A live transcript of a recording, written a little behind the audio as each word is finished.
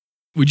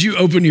Would you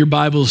open your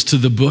Bibles to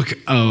the book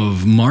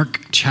of Mark,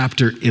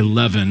 chapter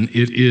 11?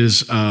 It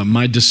is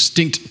my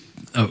distinct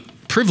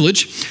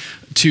privilege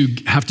to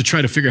have to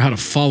try to figure out how to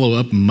follow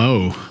up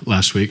Mo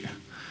last week,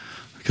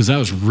 because that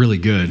was really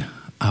good.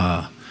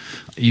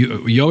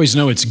 You always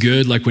know it's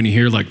good, like when you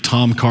hear like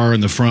Tom Carr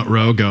in the front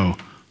row go,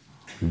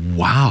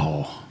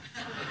 wow.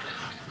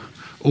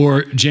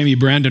 Or Jamie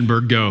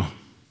Brandenburg go,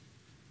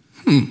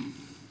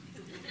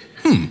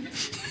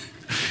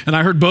 And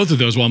I heard both of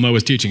those while Mo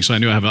was teaching, so I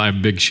knew I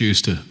have big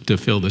shoes to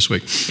fill this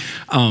week.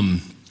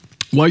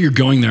 While you're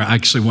going there, I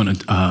actually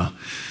want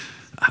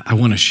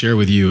to share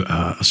with you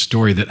a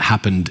story that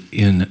happened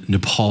in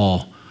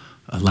Nepal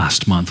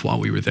last month while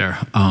we were there.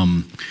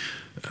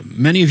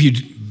 Many of you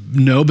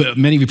know, but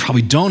many of you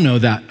probably don't know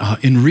that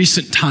in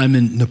recent time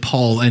in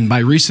Nepal, and by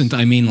recent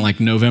I mean like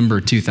November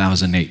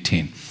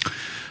 2018,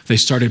 they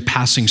started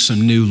passing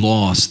some new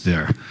laws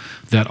there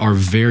that are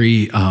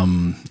very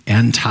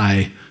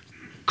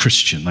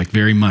anti-Christian, like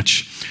very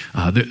much.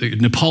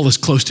 Nepal is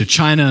close to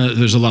China.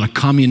 There's a lot of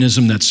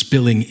communism that's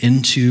spilling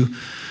into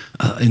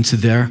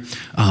there.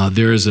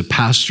 There is a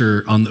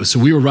pastor so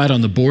we were right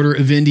on the border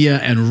of India,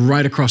 and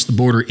right across the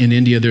border in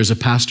India, there's a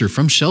pastor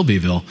from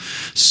Shelbyville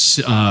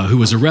who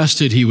was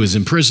arrested. He was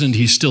imprisoned.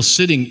 He's still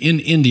sitting in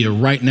India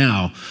right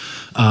now,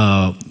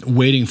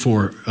 waiting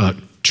for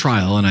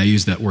trial, and I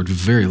use that word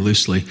very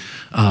loosely,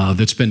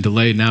 that's been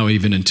delayed now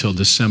even until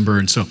December.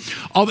 And so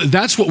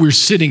that's what we're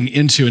sitting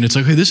into, and it's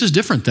like, hey, this is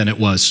different than it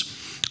was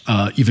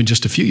even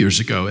just a few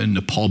years ago in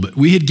Nepal. But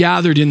we had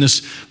gathered in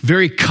this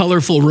very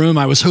colorful room.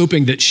 I was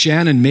hoping that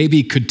Shannon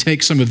maybe could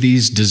take some of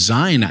these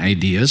design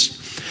ideas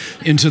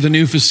into the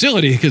new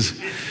facility, because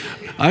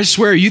I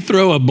swear you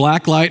throw a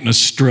black light and a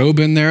strobe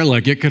in there,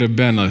 like it could have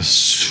been a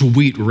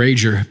sweet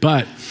rager.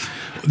 But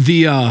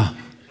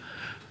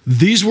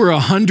these were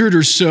 100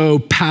 or so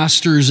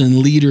pastors and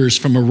leaders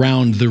from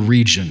around the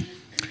region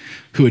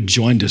who had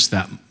joined us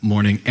that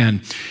morning.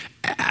 And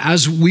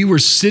as we were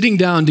sitting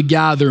down to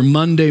gather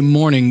Monday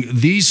morning,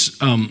 these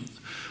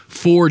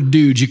four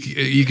dudes,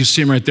 you can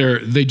see them right there,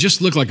 they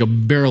just look like a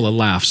barrel of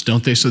laughs,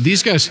 don't they? So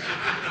these guys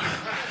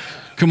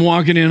come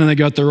walking in and they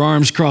got their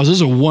arms crossed. This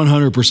is a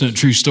 100%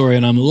 true story,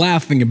 and I'm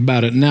laughing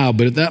about it now,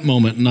 but at that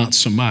moment, not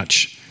so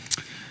much.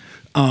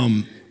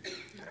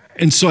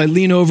 And so I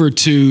lean over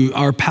to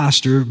our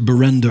pastor,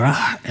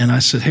 Barendra, and I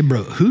said, hey,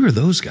 bro, who are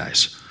those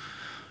guys?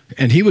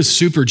 And he was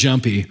super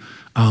jumpy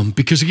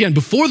because, again,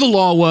 before the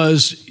law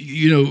was,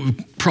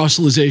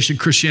 proselytization,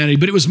 Christianity,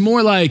 but it was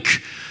more like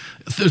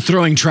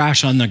throwing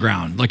trash on the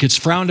ground. Like, it's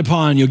frowned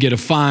upon, you'll get a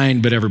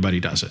fine, but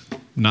everybody does it.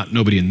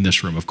 Nobody in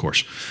this room, of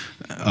course.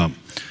 But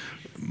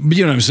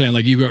you know what I'm saying?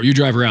 Like, you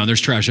drive around,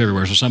 there's trash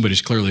everywhere, so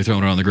somebody's clearly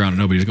throwing it on the ground and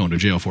nobody's going to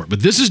jail for it. But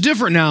this is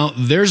different now.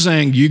 They're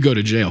saying you go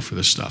to jail for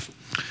this stuff.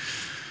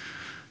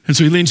 And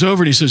so he leans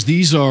over and he says,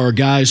 these are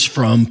guys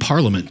from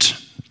Parliament.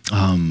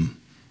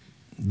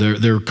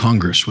 They're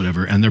Congress,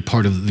 whatever, and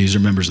these are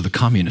members of the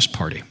Communist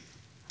Party.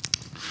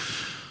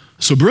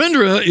 So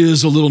Barendra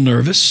is a little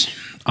nervous.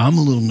 I'm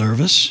a little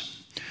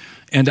nervous.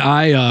 And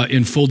I,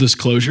 in full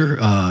disclosure,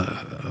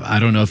 I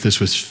don't know if this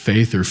was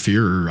faith or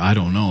fear, or I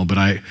don't know, but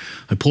I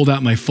pulled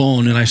out my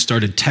phone and I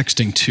started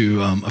texting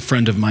to a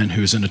friend of mine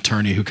who's an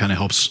attorney who kind of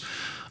helps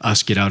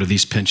us get out of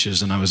these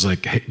pinches. And I was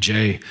like, hey,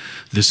 Jay,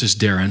 this is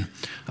Darren.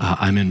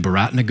 I'm in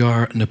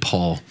Bharatnagar,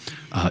 Nepal.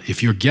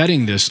 If you're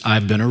getting this,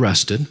 I've been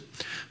arrested.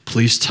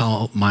 Please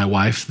tell my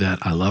wife that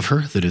I love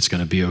her, that it's going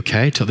to be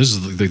okay. This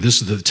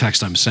is the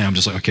text I'm saying. I'm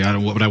just like, okay,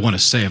 what would I want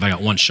to say if I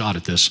got one shot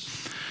at this?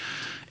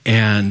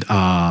 And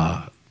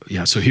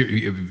so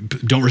here,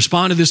 don't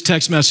respond to this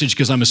text message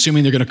because I'm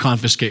assuming they're going to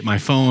confiscate my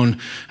phone,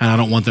 and I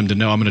don't want them to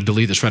know. I'm going to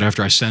delete this right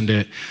after I send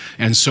it.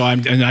 And so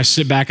I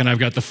sit back and I've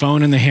got the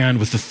phone in the hand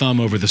with the thumb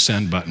over the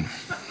send button.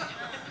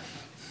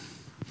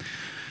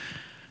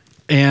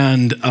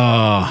 And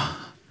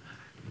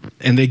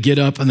they get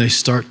up and they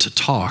start to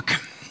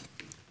talk.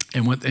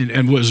 And what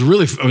was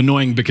really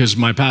annoying, because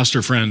my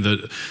pastor friend,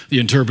 the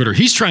interpreter,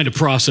 he's trying to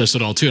process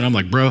it all too. And I'm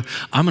like, bro,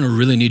 I'm going to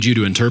really need you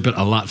to interpret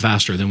a lot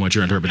faster than what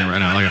you're interpreting right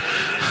now.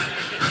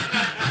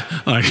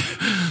 Like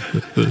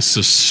the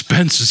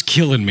suspense is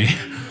killing me.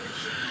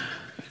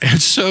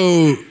 And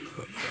so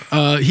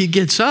he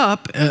gets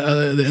up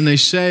and they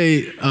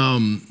say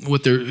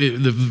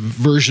the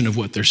version of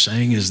what they're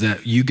saying is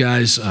that you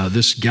guys,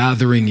 this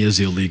gathering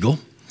is illegal.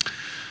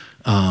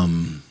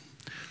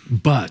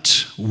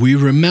 But we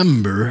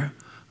remember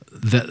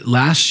that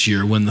last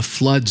year when the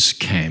floods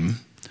came,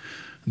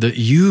 that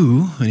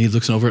you, and he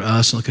looks over at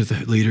us and look at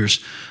the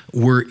leaders,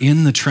 were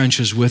in the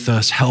trenches with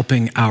us,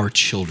 helping our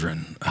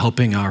children,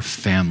 helping our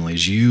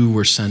families. You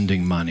were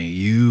sending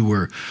money.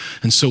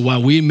 And so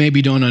while we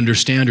maybe don't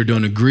understand or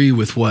don't agree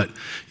with what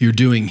you're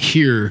doing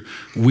here,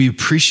 we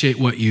appreciate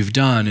what you've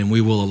done, and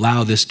we will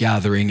allow this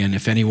gathering. And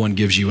if anyone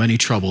gives you any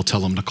trouble, tell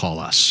them to call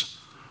us.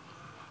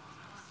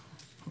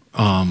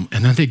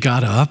 And then they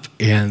got up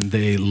and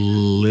they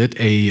lit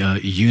a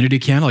unity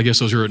candle. I guess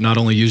those are not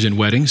only used in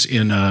weddings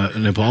in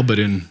Nepal, but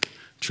in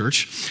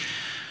church.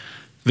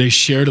 They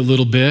shared a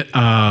little bit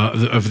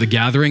of the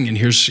gathering, and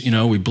here's,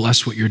 we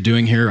bless what you're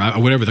doing here.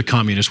 Whatever the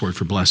communist word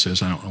for bless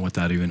is, I don't know what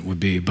that even would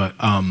be. But,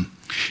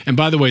 and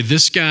by the way,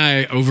 this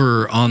guy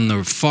over on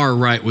the far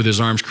right with his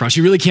arms crossed,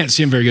 you really can't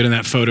see him very good in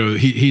that photo.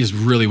 He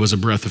really was a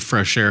breath of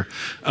fresh air.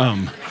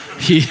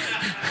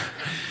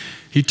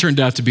 He turned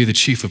out to be the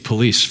chief of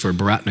police for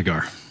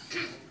Bharatnagar.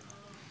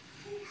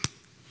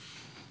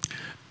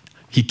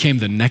 He came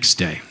the next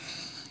day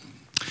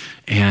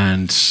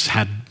and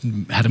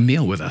had a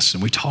meal with us,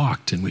 and we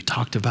talked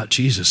about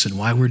Jesus and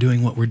why we're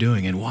doing what we're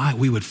doing and why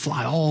we would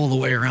fly all the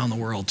way around the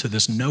world to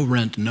this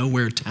no-rent,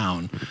 nowhere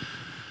town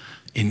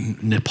in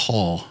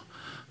Nepal.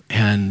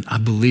 And I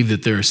believe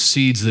that there are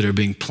seeds that are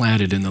being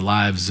planted in the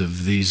lives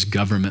of these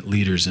government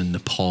leaders in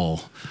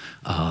Nepal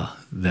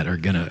that are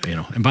gonna,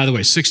 and by the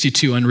way,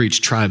 62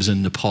 unreached tribes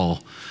in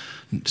Nepal,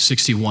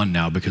 61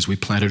 now, because we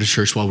planted a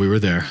church while we were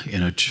there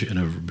in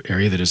an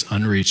area that is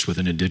unreached with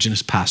an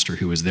indigenous pastor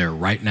who is there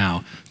right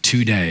now,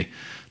 today,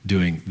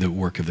 doing the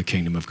work of the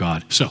kingdom of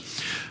God. So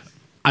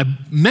I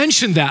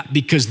mentioned that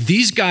because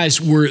these guys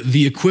were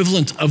the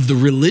equivalent of the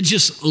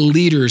religious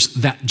leaders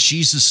that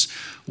Jesus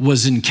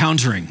was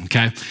encountering,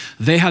 okay?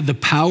 They had the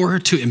power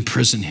to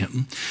imprison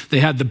him.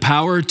 They had the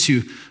power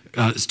to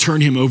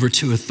turn him over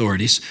to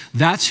authorities.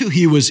 That's who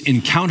he was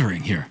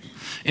encountering here.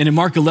 And in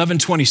Mark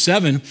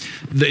 11:27,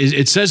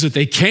 it says that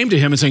they came to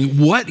him and saying,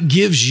 what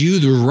gives you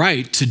the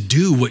right to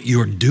do what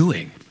you're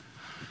doing?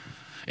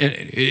 And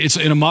it's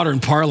in a modern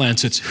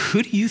parlance, it's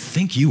who do you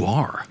think you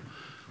are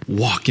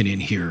walking in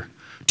here,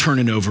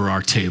 turning over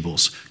our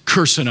tables,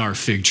 cursing our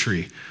fig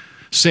tree,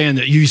 saying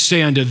that you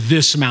say unto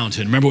this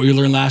mountain. Remember what we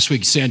learned last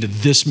week? Say unto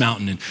this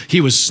mountain. And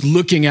he was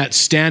standing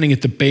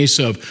at the base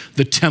of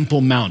the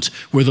Temple Mount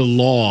where the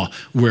law,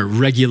 where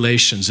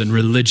regulations and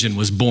religion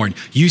was born.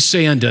 You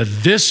say unto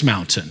this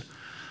mountain,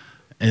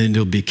 and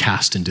it'll be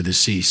cast into the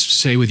sea.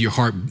 Say with your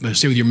heart,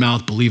 say with your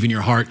mouth, believe in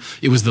your heart.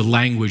 It was the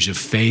language of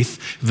faith,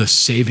 the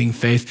saving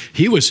faith.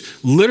 He was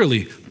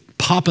literally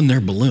popping their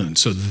balloon.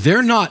 So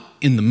they're not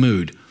in the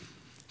mood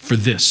for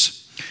this.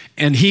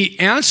 And he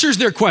answers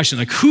their question,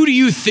 like, who do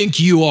you think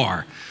you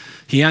are?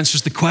 He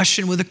answers the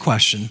question with a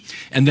question.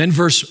 And then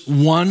verse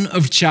 1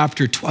 of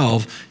chapter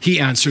 12, he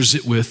answers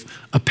it with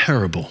a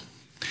parable.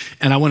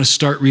 And I want to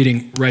start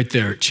reading right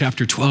there,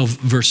 chapter 12,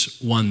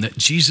 verse 1, that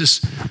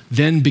Jesus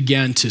then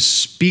began to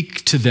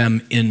speak to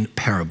them in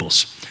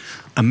parables.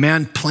 A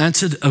man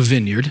planted a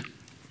vineyard.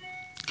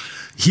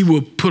 He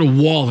would put a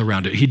wall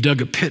around it. He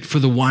dug a pit for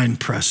the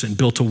winepress and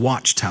built a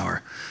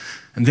watchtower.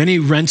 And then he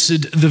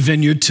rented the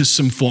vineyard to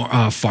some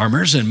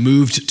farmers and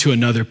moved to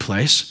another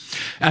place.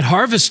 At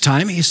harvest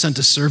time, he sent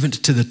a servant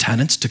to the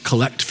tenants to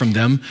collect from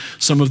them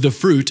some of the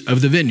fruit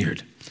of the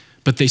vineyard.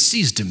 But they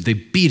seized him, they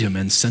beat him,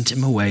 and sent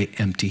him away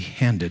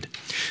empty-handed.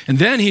 And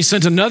then he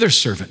sent another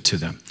servant to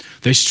them.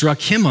 They struck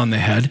him on the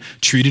head,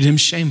 treated him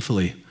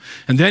shamefully.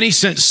 And then he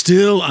sent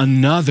still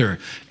another,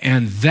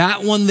 and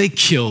that one they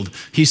killed.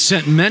 He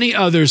sent many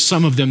others,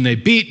 some of them they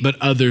beat, but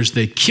others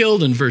they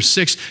killed. In verse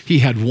 6, he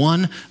had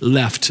one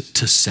left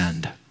to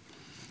send,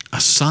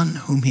 a son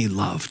whom he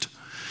loved.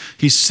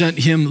 He sent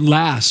him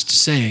last,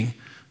 saying,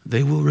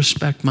 they will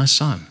respect my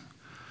son.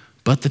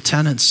 But the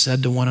tenants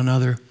said to one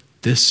another,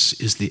 this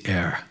is the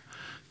heir.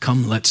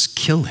 Come, let's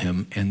kill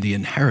him, and the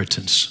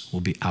inheritance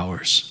will be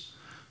ours.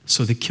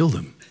 So they killed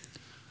him,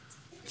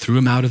 threw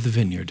him out of the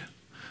vineyard.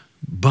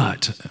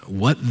 But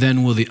what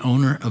then will the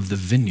owner of the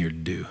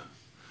vineyard do?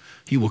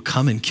 He will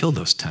come and kill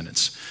those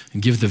tenants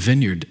and give the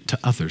vineyard to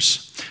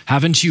others.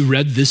 Haven't you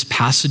read this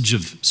passage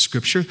of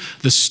scripture?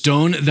 The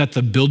stone that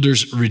the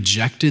builders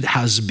rejected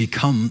has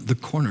become the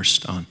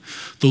cornerstone.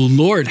 The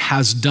Lord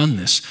has done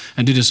this,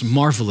 and it is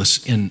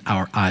marvelous in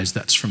our eyes.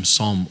 That's from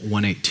Psalm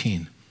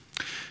 118.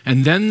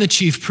 And then the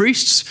chief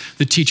priests,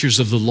 the teachers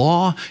of the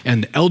law,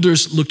 and the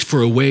elders looked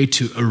for a way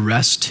to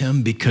arrest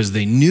him because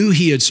they knew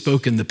he had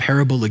spoken the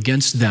parable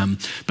against them,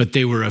 but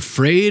they were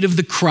afraid of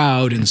the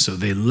crowd, and so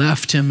they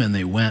left him and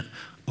they went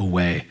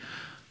away.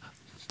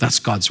 That's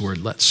God's word.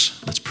 Let's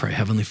pray.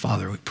 Heavenly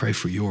Father, we pray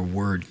for your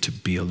word to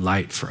be a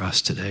light for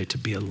us today, to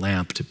be a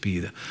lamp, to be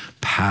the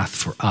path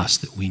for us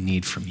that we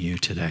need from you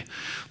today.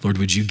 Lord,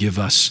 would you give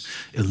us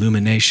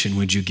illumination?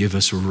 Would you give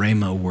us a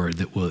rhema word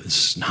that will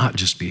not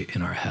just be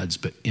in our heads,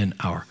 but in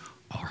our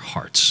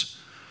hearts?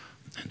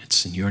 And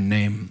it's in your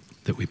name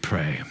that we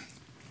pray.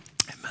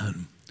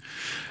 Amen.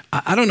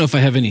 I don't know if I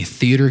have any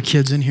theater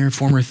kids in here,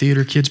 former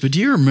theater kids, but do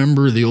you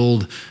remember the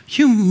old,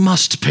 you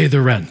must pay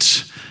the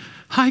rent?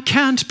 I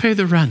can't pay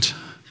the rent.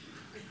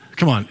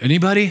 Come on,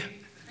 anybody?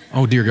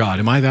 Oh, dear God,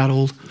 am I that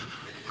old?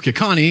 Okay,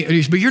 Connie,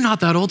 but you're not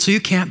that old, so you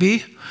can't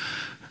be.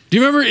 Do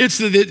you remember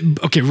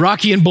okay,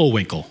 Rocky and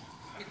Bullwinkle.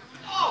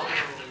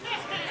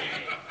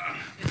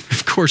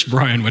 Of course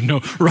Brian would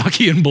know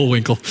Rocky and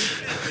Bullwinkle.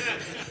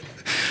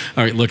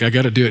 All right, look, I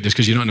got to do it just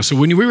because you don't know. So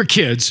when we were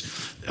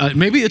kids,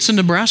 maybe it's a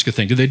Nebraska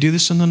thing. Did they do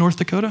this in the North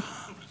Dakota?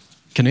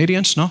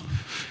 Canadians? No?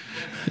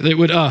 They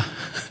would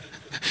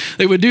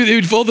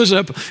fold this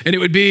up, and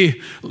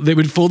they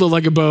would fold it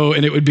like a bow,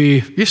 and it would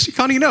be, yes,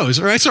 Connie knows,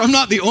 all right? So I'm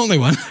not the only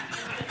one.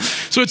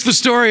 So it's the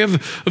story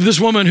of this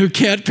woman who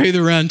can't pay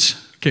the rent.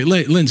 Okay,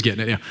 Lynn's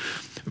getting it,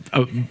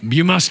 yeah.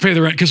 You must pay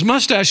the rent, because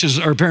mustaches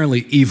are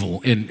apparently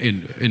evil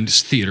in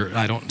theater.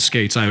 I don't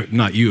skates,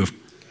 not you, of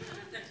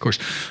course.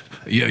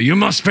 Yeah, you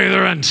must pay the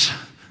rent.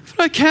 But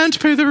I can't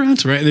pay the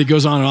rent, right? And it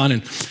goes on,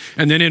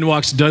 and then in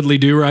walks Dudley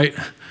Do-Right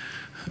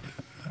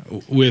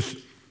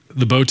with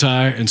the bow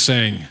tie and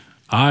saying,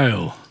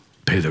 I'll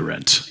pay the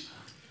rent.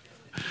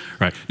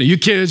 Right. Now, you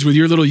kids with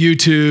your little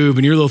YouTube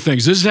and your little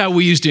things, this is how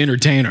we used to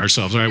entertain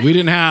ourselves, right? We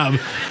didn't have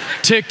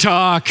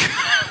TikTok.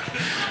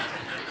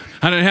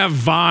 I didn't have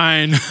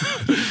Vine.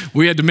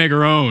 We had to make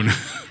our own.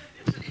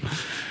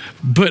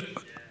 But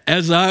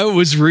as I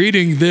was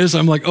reading this,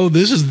 I'm like, oh,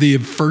 this is the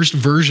first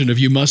version of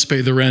you must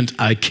pay the rent.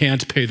 I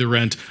can't pay the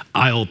rent.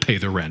 I'll pay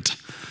the rent.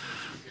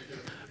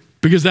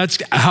 Because that's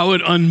how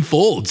it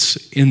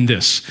unfolds in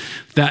this,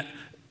 that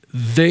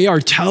they are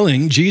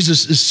telling,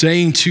 Jesus is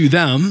saying to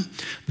them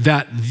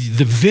that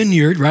the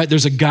vineyard, right?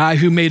 There's a guy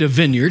who made a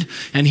vineyard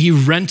and he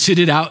rented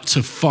it out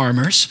to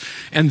farmers,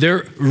 and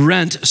their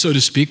rent, so to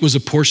speak, was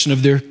a portion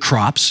of their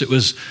crops. It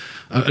was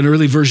an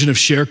early version of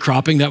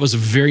sharecropping. That was a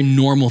very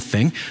normal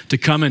thing to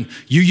come and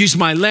you use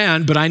my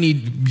land, but I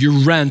need your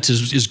rent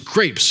is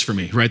grapes for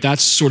me, right?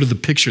 That's sort of the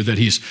picture that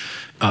he's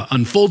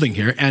unfolding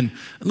here. And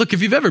look,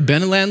 if you've ever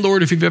been a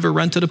landlord, if you've ever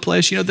rented a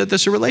place, you know that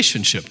there's a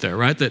relationship there,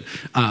 right? That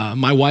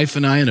my wife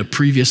and I, in a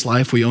previous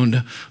life, we owned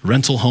a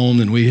rental home,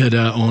 and we had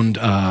owned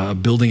a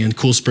building in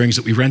Cool Springs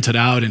that we rented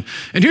out. And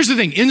here's the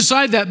thing,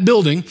 inside that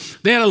building,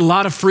 they had a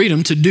lot of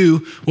freedom to do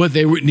what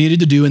they needed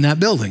to do in that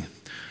building.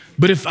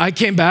 But if I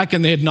came back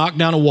and they had knocked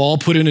down a wall,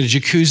 put in a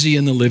jacuzzi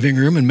in the living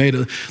room and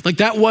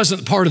that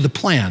wasn't part of the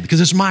plan,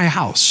 because it's my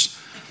house.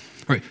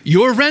 Right.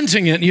 You're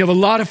renting it and you have a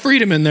lot of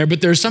freedom in there,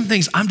 but there's some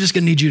things I'm just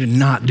going to need you to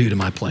not do to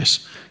my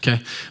place. Okay.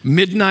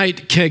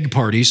 Midnight keg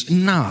parties.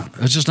 No,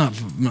 I was just not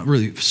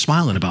really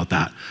smiling about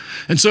that.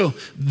 And so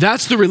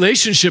that's the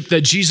relationship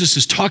that Jesus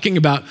is talking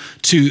about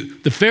to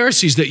the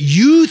Pharisees, that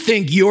you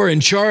think you're in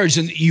charge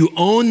and you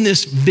own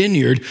this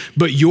vineyard,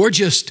 but you're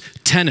just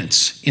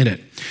tenants in it.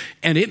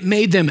 And it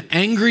made them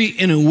angry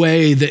in a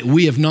way that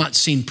we have not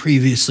seen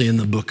previously in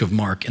the book of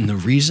Mark. And the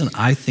reason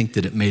I think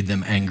that it made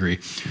them angry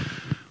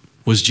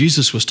was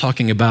Jesus was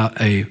talking about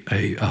a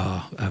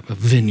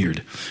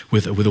vineyard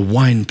with a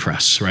wine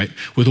press, right?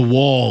 With a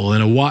wall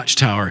and a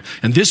watchtower.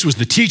 And this was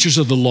the teachers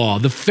of the law,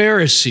 the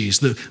Pharisees,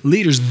 the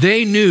leaders.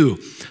 They knew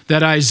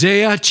that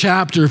Isaiah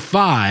chapter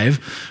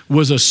 5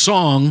 was a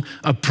song,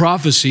 a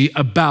prophecy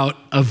about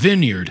a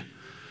vineyard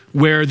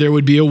where there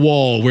would be a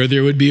wall, where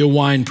there would be a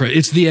wine press.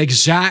 It's the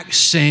exact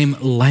same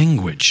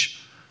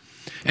language.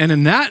 And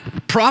in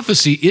that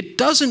prophecy, it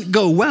doesn't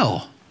go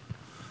well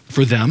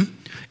for them.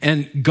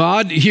 And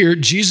God here,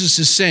 Jesus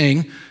is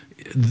saying,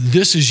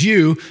 this is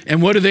you. And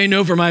what do they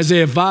know from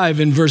Isaiah 5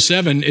 in verse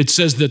 7? It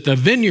says that the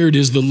vineyard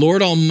is the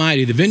Lord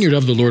Almighty. The vineyard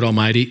of the Lord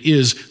Almighty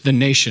is the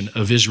nation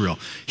of Israel.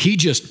 He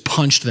just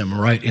punched them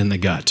right in the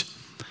gut.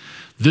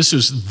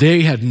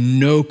 They had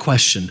no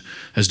question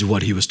as to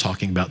what he was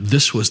talking about.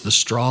 This was the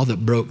straw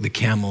that broke the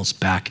camel's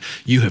back.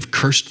 You have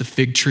cursed the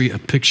fig tree, a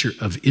picture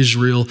of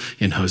Israel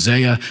in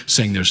Hosea,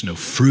 saying there's no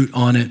fruit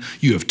on it.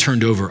 You have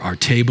turned over our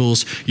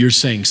tables. You're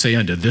saying, say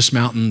unto this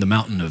mountain, the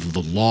mountain of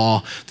the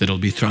law, that it'll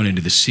be thrown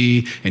into the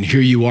sea. And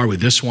here you are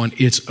with this one.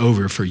 It's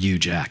over for you,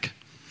 Jack.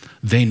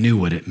 They knew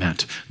what it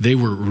meant. They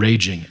were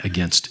raging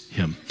against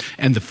him.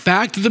 And the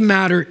fact of the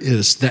matter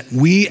is that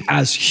we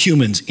as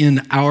humans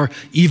in our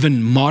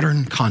even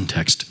modern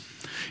context,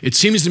 it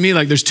seems to me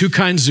like there's two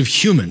kinds of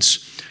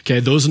humans. Okay,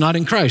 those not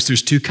in Christ,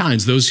 there's two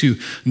kinds. Those who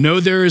know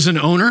there is an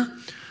owner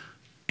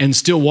and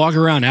still walk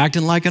around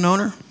acting like an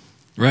owner,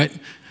 right?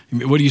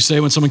 What do you say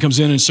when someone comes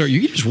in and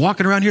you're just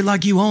walking around here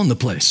like you own the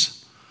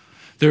place?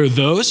 There are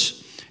those.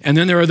 And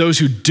then there are those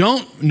who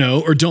don't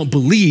know or don't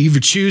believe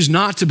or choose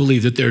not to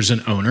believe that there's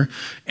an owner,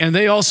 and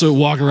they also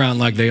walk around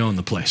like they own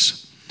the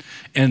place.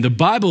 And the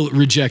Bible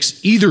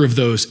rejects either of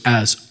those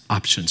as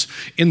options.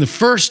 In the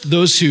first,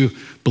 those who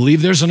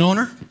believe there's an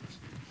owner,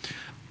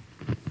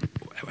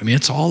 I mean,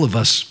 it's all of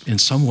us in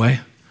some way.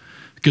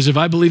 Because if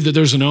I believe that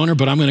there's an owner,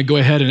 but I'm going to go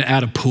ahead and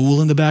add a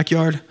pool in the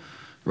backyard,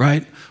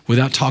 right,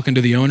 without talking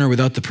to the owner,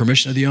 without the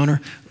permission of the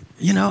owner,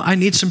 I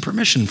need some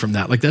permission from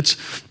that.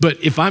 But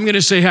if I'm going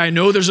to say, hey, I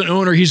know there's an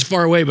owner, he's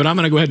far away, but I'm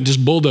going to go ahead and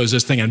just bulldoze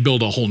this thing and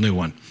build a whole new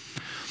one.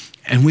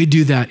 And we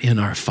do that in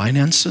our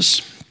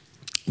finances.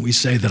 We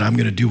say that I'm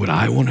going to do what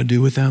I want to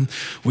do with them.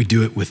 We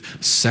do it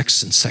with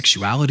sex and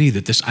sexuality,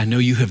 I know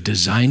you have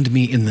designed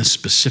me in this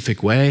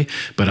specific way,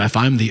 but if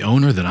I'm the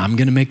owner, then I'm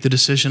going to make the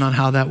decision on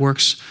how that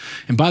works.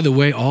 And by the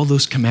way, all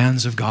those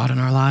commands of God in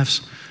our lives,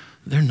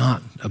 they're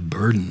not a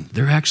burden.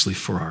 They're actually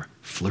for our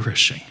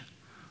flourishing.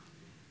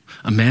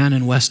 A man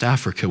in West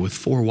Africa with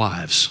 4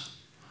 wives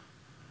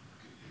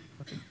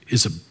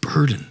is a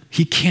burden.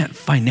 He can't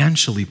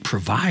financially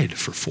provide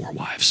for 4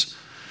 wives.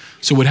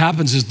 So what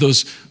happens is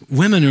those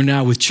women are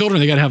now with children.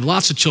 They got to have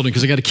lots of children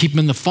because they got to keep them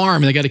in the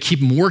farm and they got to keep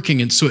them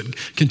working. And so it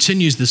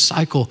continues this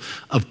cycle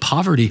of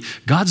poverty.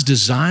 God's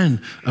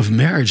design of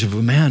marriage of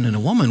a man and a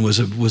woman was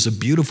a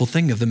beautiful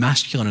thing of the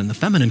masculine and the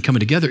feminine coming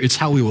together. It's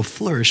how we will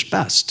flourish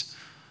best.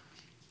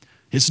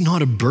 It's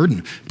not a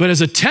burden. But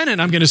as a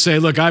tenant, I'm going to say,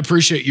 look, I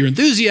appreciate your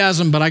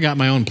enthusiasm, but I got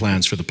my own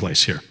plans for the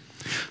place here.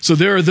 So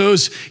there are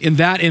those in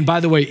that, and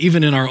by the way,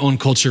 even in our own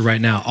culture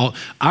right now,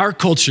 our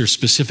culture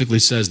specifically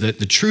says that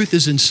the truth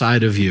is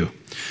inside of you.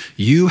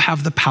 You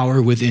have the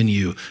power within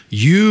you.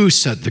 You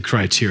set the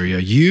criteria.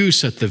 You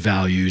set the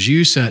values.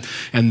 You set,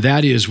 and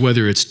that is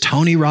whether it's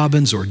Tony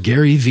Robbins or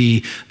Gary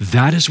Vee,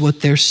 that is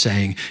what they're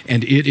saying,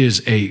 and it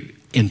is a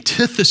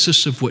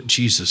antithesis of what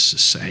Jesus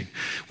is saying,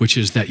 which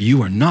is that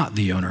you are not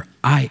the owner.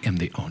 I am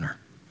the owner.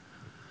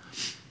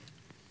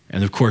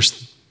 And of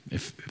course,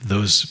 if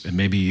those, and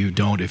maybe you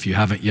don't, if you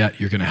haven't yet,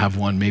 you're going to have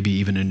one, maybe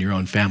even in your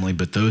own family,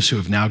 but those who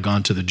have now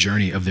gone to the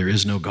journey of there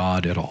is no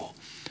God at all.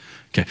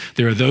 Okay,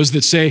 there are those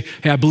that say,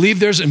 hey, I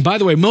believe there's, and by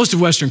the way, most of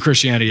Western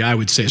Christianity, I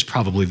would say, is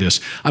probably this.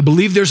 I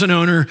believe there's an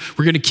owner.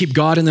 We're going to keep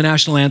God in the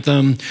national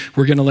anthem.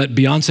 We're going to let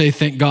Beyonce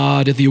thank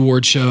God at the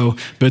award show,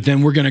 but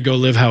then we're going to go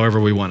live however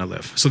we want to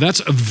live. So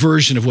that's a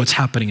version of what's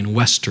happening in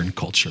Western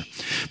culture.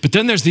 But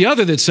then there's the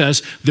other that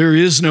says, there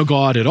is no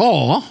God at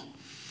all,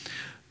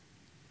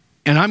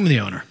 and I'm the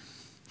owner.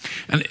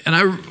 And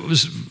I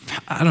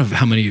don't know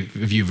how many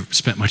of you have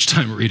spent much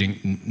time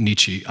reading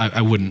Nietzsche.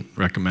 I wouldn't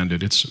recommend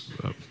it. It's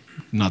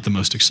not the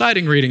most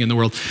exciting reading in the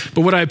world.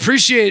 But what I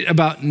appreciate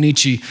about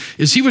Nietzsche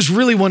is he was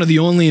really one of the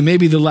only and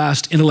maybe the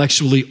last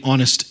intellectually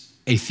honest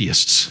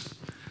atheists.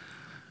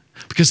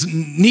 Because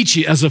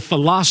Nietzsche, as a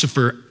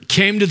philosopher,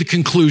 came to the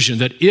conclusion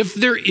that if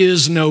there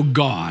is no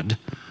God,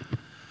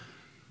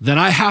 then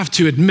I have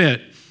to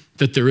admit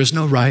that there is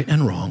no right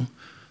and wrong.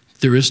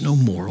 There is no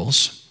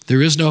morals.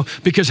 There is no,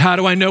 because how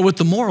do I know what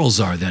the morals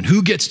are then?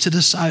 Who gets to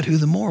decide who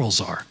the morals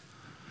are?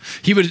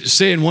 He would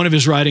say in one of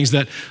his writings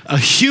that a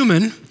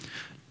human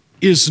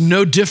is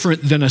no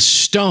different than a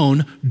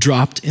stone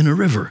dropped in a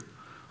river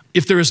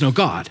if there is no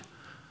God.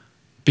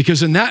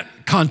 Because in that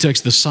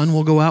context, the sun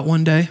will go out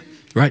one day,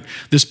 right?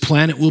 This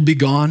planet will be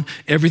gone.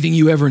 Everything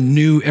you ever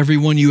knew,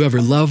 everyone you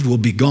ever loved will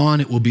be gone.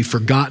 It will be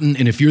forgotten.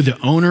 And if you're the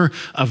owner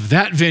of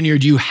that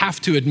vineyard, you have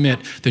to admit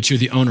that you're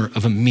the owner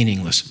of a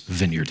meaningless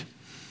vineyard.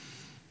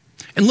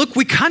 And look,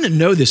 we kind of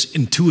know this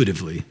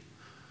intuitively,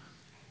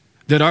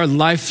 that our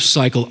life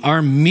cycle,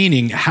 our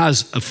meaning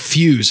has a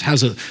fuse,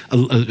 has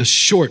a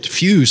short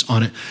fuse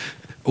on it.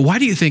 Why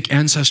do you think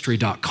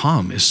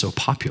Ancestry.com is so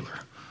popular?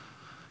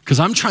 Because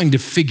I'm trying to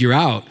figure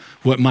out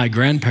what my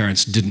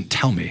grandparents didn't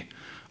tell me.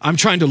 I'm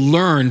trying to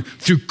learn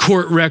through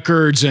court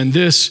records and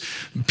this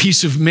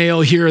piece of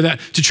mail here or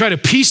that to try to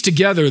piece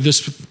together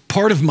this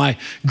part of my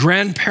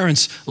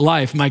grandparents'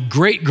 life, my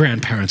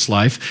great-grandparents'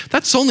 life.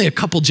 That's only a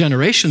couple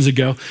generations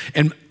ago.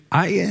 And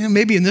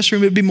maybe in this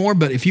room it'd be more,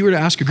 but if you were to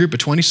ask a group of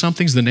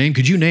 20-somethings the name,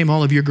 could you name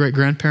all of your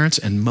great-grandparents?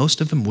 And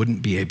most of them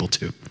wouldn't be able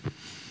to.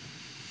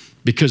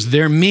 Because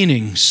their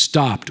meaning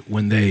stopped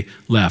when they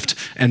left.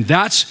 And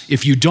that's,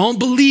 if you don't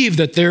believe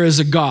that there is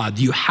a God,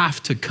 you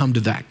have to come to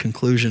that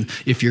conclusion,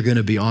 if you're going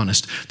to be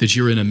honest, that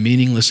you're in a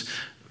meaningless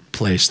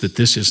place, that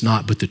this is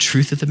not. But the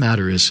truth of the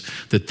matter is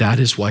that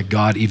is why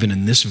God, even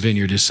in this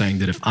vineyard, is saying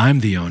that if I'm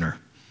the owner,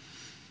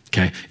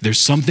 okay, there's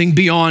something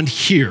beyond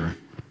here,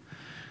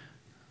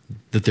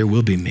 that there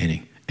will be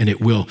meaning. And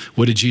it will,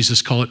 what did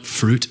Jesus call it?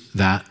 Fruit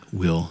that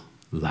will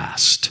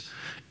last.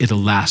 It'll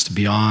last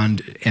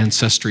beyond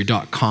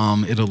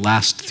Ancestry.com. It'll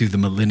last through the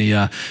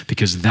millennia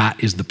because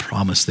that is the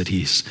promise that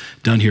he's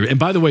done here. And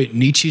by the way,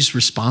 Nietzsche's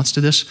response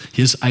to this,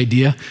 his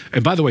idea,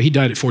 and by the way, he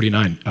died at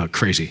 49,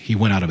 crazy. He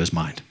went out of his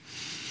mind.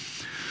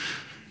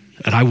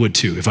 And I would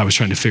too if I was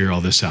trying to figure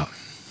all this out.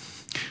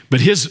 But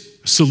his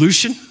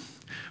solution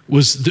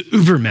was the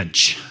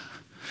Übermensch.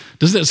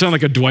 Doesn't that sound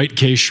like a Dwight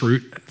K.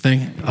 Schrute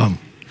thing?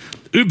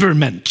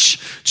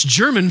 Übermensch. It's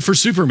German for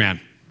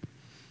Superman.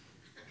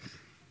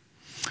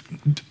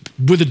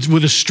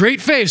 With a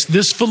straight face,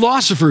 this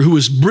philosopher who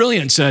was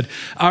brilliant said,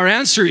 our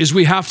answer is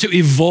we have to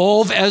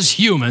evolve as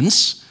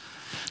humans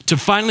to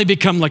finally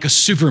become like a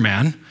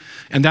Superman,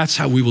 and that's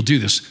how we will do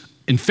this.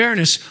 In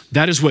fairness,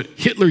 that is what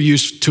Hitler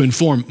used to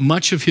inform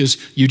much of his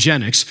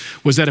eugenics,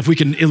 was that if we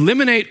can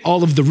eliminate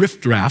all of the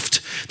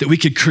riffraff, that we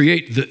could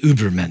create the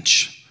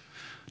Übermensch.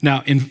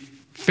 Now, in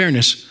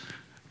fairness,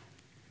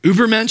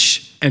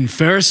 Übermensch and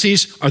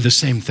Pharisees are the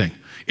same thing.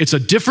 It's a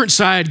different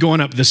side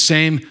going up the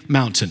same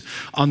mountain.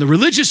 On the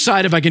religious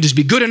side, if I can just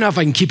be good enough,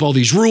 I can keep all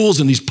these rules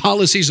and these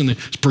policies and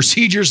the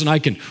procedures and I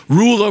can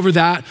rule over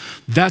that.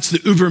 That's the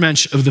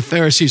Übermensch of the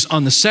Pharisees.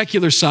 On the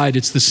secular side,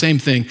 it's the same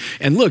thing.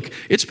 And look,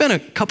 it's been a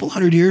couple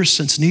hundred years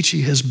since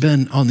Nietzsche has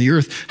been on the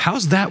earth.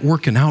 How's that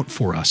working out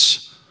for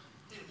us?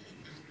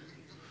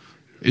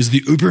 Is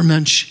the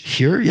Übermensch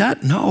here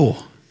yet?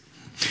 No.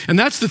 And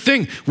that's the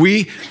thing.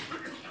 We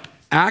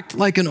act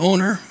like an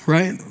owner,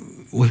 right?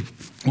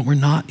 When we're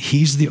not,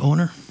 he's the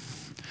owner.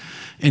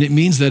 And it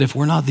means that if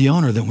we're not the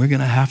owner, then we're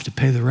going to have to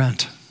pay the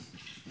rent.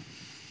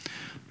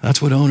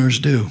 That's what owners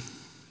do.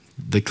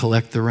 they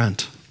collect the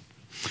rent.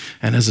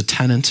 And as a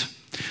tenant,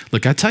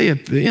 look, I tell you,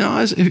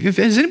 has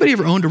anybody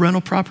ever owned a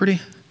rental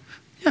property?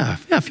 Yeah,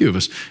 a few of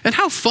us. And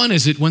how fun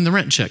is it when the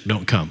rent check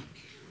don't come?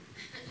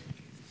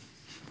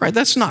 Right,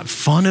 that's not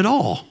fun at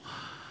all.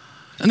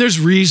 And there's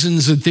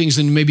reasons and things,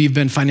 and maybe you've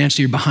been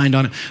financially behind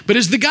on it. But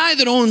as the guy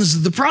that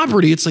owns the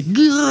property, it's like,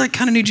 I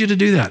kind of need you to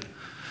do that.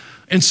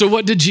 And so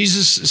what did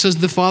Jesus says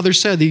the Father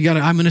said?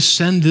 I'm going to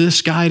send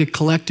this guy to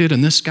collect it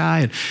and this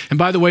guy. And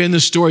by the way, in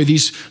this story,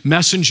 these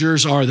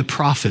messengers are the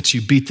prophets.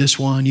 You beat this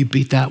one, you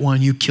beat that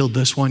one, you killed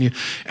this one.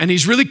 And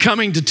he's really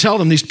coming to tell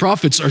them, these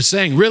prophets are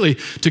saying really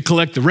to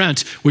collect the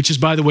rent, which is,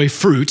 by the way,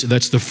 fruit.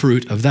 That's the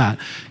fruit of that.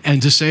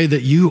 And to say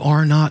that you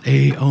are not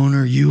a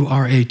owner, you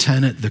are a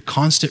tenant, the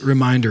constant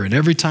reminder. And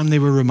every time they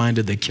were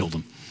reminded, they killed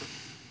them.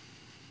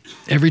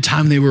 Every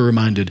time they were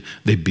reminded,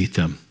 they beat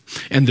them.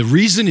 And the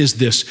reason is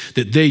this,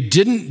 that they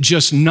didn't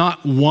just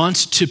not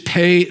want to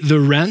pay the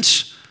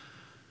rent,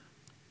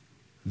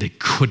 they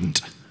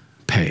couldn't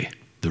pay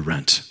the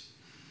rent.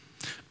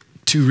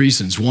 Two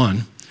reasons.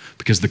 One,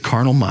 because the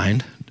carnal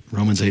mind,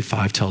 Romans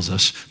 8:5 tells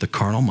us, the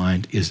carnal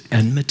mind is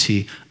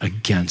enmity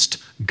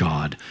against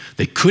God.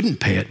 They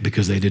couldn't pay it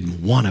because they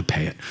didn't want to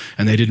pay it.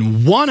 And they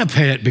didn't want to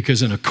pay it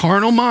because in a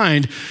carnal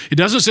mind, it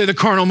doesn't say the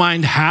carnal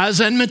mind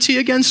has enmity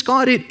against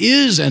God, it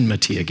is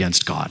enmity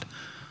against God.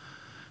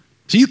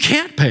 So you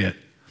can't pay it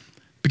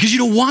because you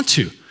don't want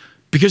to.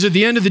 Because at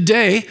the end of the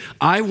day,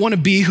 I want to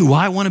be who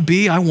I want to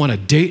be. I want to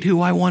date who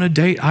I want to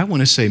date. I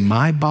want to say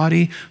my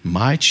body,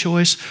 my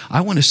choice.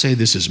 I want to say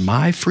this is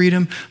my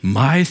freedom,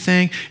 my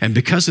thing. And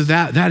because of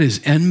that, that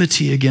is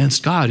enmity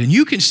against God. And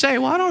you can say,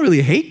 well, I don't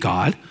really hate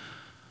God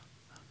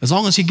as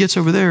long as he gets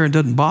over there and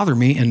doesn't bother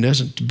me and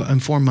doesn't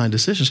inform my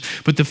decisions.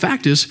 But the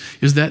fact is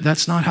that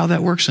that's not how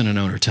that works in an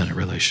owner-tenant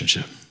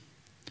relationship.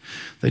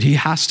 That he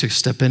has to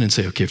step in and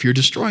say, okay, if you're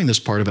destroying this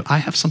part of it, I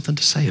have something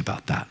to say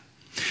about that.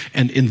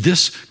 And in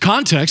this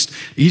context,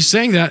 he's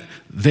saying that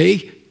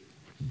I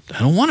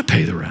don't want to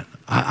pay the rent.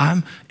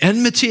 I'm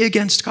enmity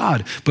against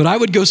God. But I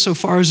would go so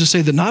far as to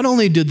say that not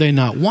only did they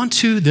not want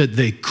to, that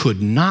they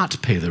could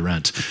not pay the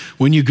rent.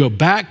 When you go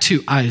back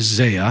to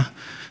Isaiah,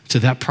 to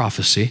that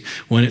prophecy,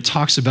 when it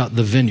talks about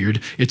the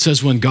vineyard, it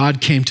says when God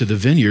came to the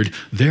vineyard,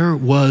 there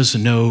was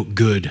no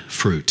good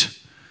fruit.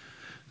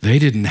 They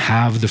didn't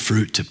have the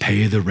fruit to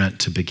pay the rent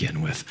to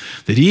begin with.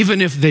 That even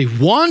if they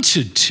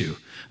wanted to,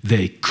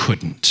 they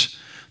couldn't.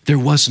 There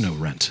was no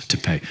rent to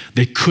pay.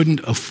 They couldn't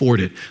afford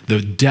it. The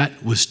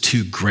debt was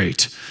too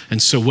great. And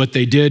so what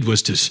they did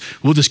was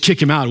we'll just kick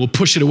him out. We'll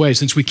push it away.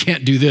 Since we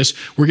can't do this,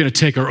 we're going to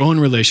take our own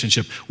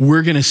relationship.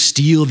 We're going to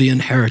steal the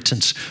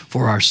inheritance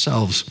for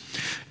ourselves.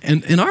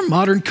 And in our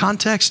modern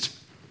context,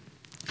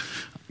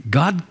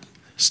 God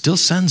still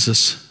sends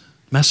us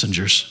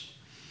messengers.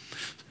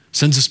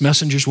 Sends us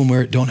messengers when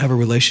we don't have a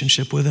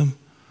relationship with him.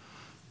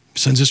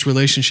 Sends us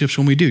relationships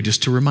when we do,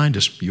 just to remind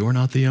us, you're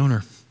not the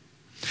owner.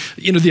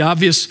 The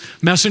obvious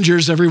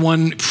messengers,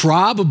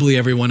 probably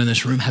everyone in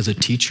this room has a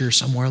teacher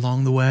somewhere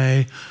along the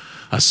way,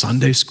 a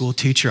Sunday school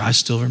teacher. I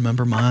still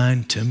remember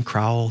mine, Tim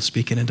Crowell,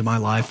 speaking into my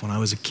life when I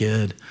was a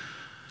kid.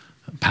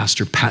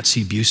 Pastor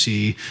Patsy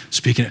Busey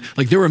speaking.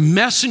 There were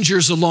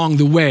messengers along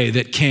the way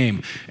that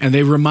came and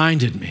they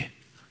reminded me,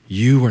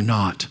 you are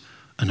not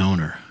an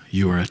owner.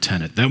 You are a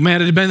tenant. That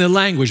might have been the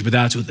language, but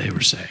that's what they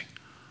were saying.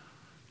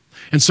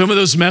 And some of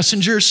those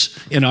messengers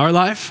in our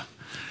life,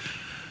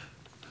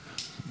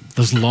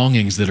 those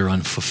longings that are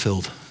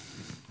unfulfilled.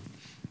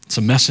 It's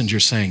a messenger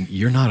saying,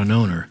 you're not an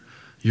owner,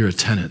 you're a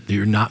tenant.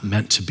 You're not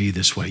meant to be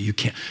this way. You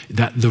can't,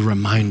 the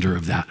reminder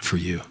of that for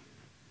you.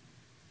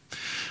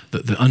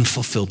 The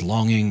unfulfilled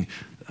longing,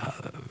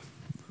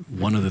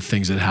 one of the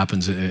things that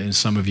happens, and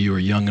some of you are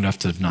young enough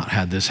to have not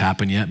had this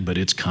happen yet, but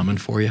it's coming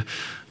for you.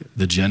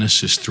 The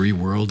Genesis 3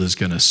 world is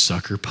going to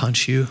sucker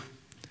punch you.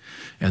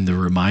 And the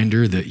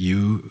reminder that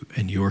you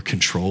and your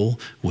control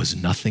was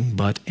nothing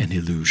but an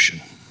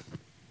illusion.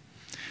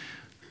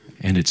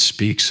 And it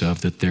speaks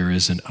of that there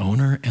is an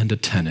owner and a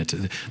tenant.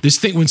 This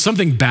thing, when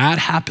something bad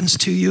happens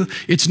to you,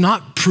 it's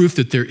not proof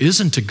that there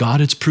isn't a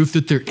God, it's proof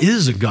that there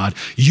is a God.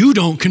 You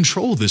don't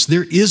control this.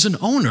 There is an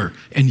owner,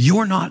 and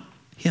you're not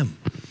him.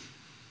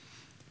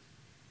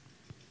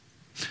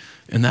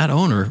 And that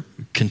owner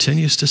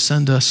continues to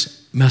send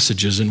us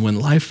messages. And when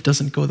life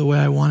doesn't go the way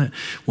I want it,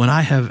 when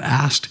I have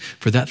asked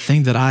for that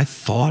thing that I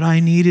thought I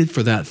needed,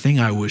 for that thing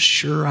I was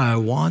sure I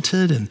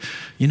wanted, and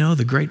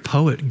the great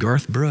poet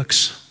Garth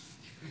Brooks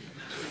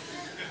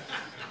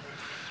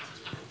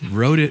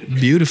wrote it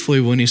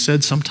beautifully when he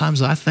said,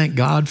 sometimes I thank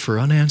God for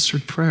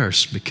unanswered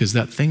prayers because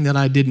that thing that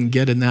I didn't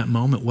get in that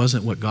moment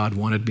wasn't what God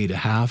wanted me to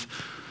have.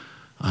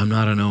 I'm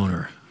not an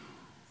owner.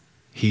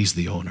 He's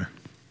the owner.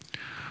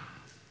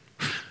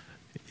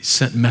 He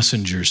sent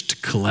messengers to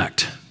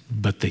collect,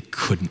 but they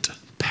couldn't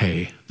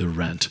pay the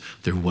rent.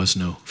 There was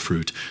no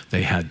fruit.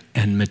 They had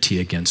enmity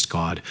against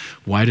God.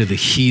 Why do the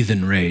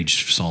heathen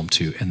rage, Psalm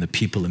 2, and the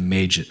people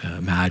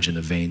imagine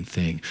a vain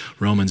thing?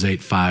 Romans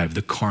 8:5,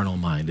 the carnal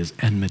mind is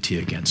enmity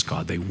against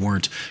God. They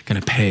weren't going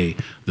to pay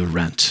the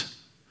rent.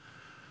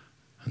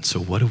 And so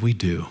what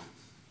do?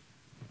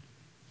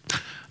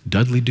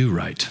 Dudley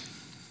Do-Right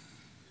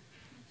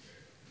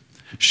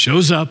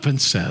shows up and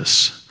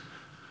says,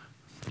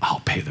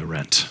 I'll pay the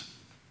rent.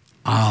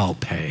 I'll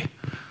pay.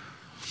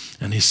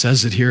 And he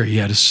says it here, he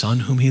had a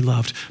son whom he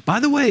loved. By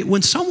the way,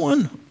 when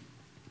someone,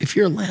 if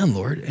you're a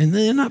landlord and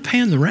they're not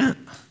paying the rent,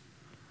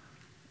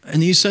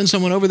 and you send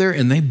someone over there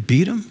and they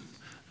beat them,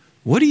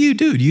 what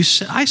do?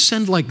 I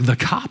send like the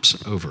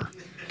cops over,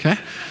 okay?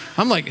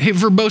 I'm like, hey,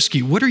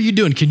 Verbowski, what are you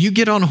doing? Can you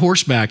get on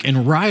horseback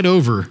and ride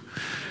over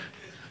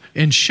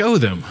and show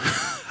them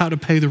how to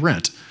pay the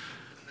rent?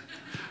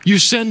 You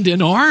send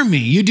an army,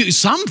 you do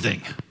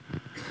something.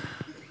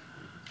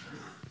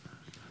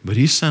 But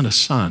he sent a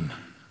son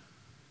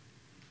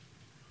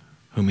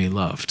whom he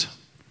loved.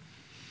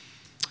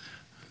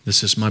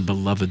 This is my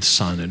beloved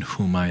son in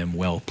whom I am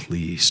well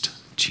pleased.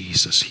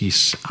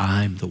 Jesus,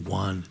 I'm the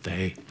one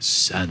they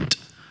sent.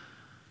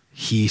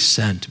 He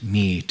sent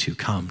me to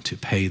come to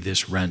pay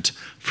this rent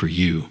for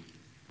you.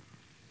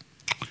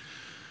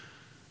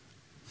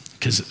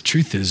 Because the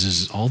truth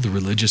is all the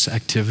religious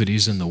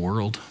activities in the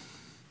world,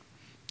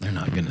 they're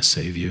not going to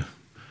save you.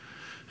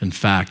 In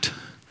fact,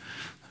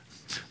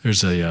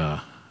 there's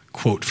a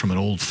quote from an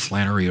old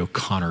Flannery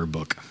O'Connor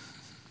book.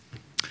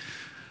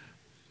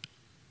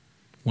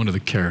 One of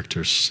the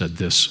characters said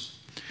this.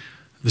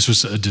 This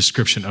was a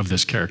description of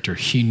this character.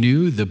 He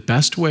knew the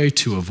best way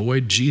to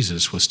avoid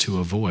Jesus was to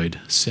avoid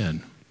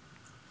sin.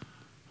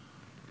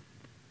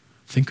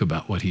 Think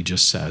about what he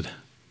just said.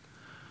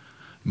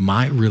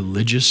 My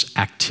religious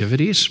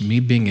activities, me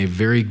being a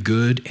very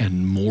good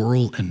and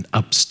moral and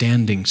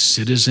upstanding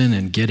citizen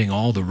and getting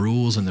all the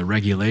rules and the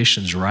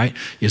regulations right,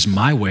 is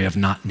my way of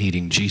not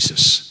needing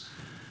Jesus.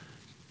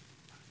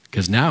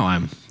 Because now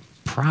I'm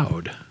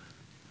proud.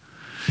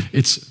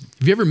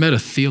 Have you ever met a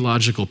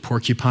theological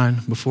porcupine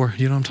before?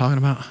 You know what I'm talking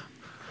about?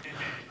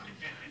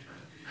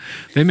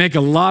 They make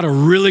a lot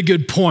of really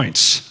good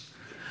points,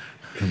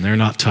 and they're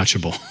not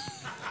touchable.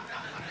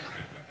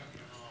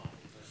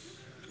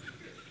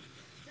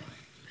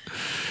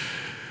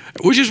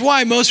 Which is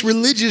why most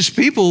religious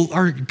people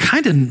are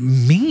kind of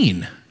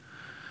mean.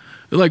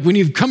 Like when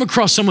you come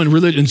across someone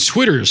religious, and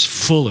Twitter is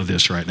full of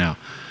this right now.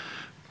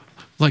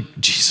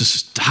 Like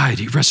Jesus died,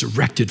 he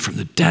resurrected from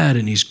the dead,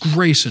 and he's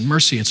grace and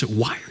mercy. And so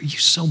why are you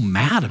so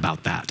mad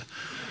about that?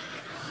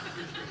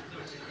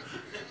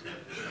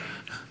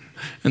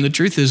 And the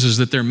truth is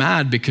that they're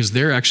mad because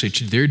they're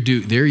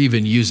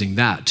even using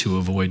that to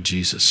avoid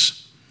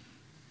Jesus.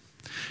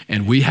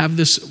 And we have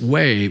this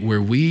way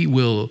where we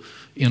will,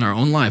 in our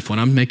own life, when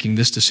I'm making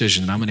this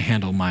decision, I'm going to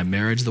handle my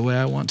marriage the way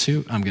I want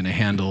to. I'm going to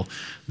handle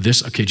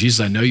this. Okay, Jesus,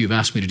 I know you've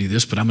asked me to do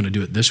this, but I'm going to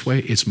do it this way.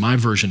 It's my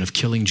version of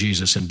killing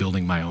Jesus and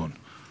building my own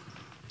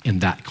in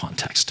that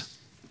context.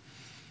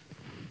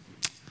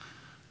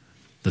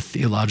 The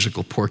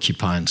theological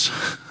porcupines.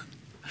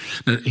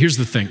 Now, here's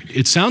the thing.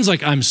 It sounds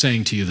like I'm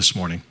saying to you this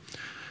morning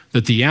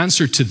that the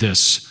answer to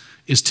this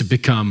is to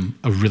become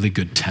a really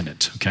good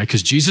tenant, okay?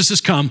 Because Jesus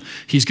has come,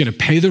 he's going to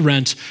pay the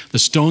rent, the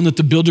stone that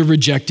the builder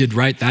rejected,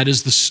 right? That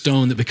is the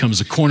stone that becomes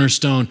a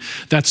cornerstone.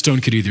 That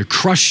stone could either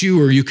crush you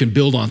or you can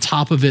build on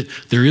top of it.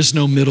 There is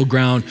no middle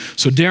ground.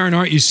 So Darren,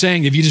 aren't you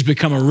saying if you just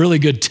become a really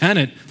good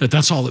tenant,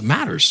 that's all that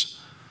matters?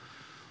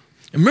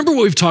 Remember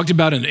what we've talked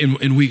about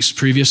in weeks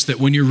previous, that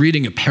when you're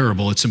reading a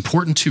parable, it's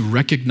important to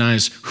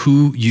recognize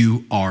who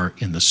you are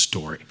in the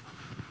story,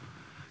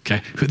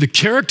 okay? The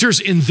characters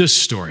in this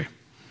story.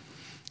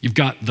 You've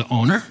got the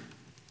owner,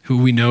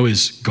 who we know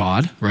is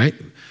God, right?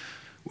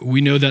 We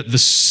know that the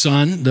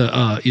son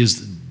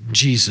is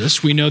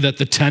Jesus. We know that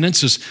the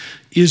tenants is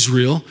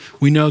Israel.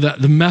 We know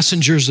that the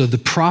messengers are the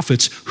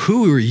prophets.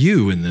 Who are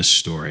you in this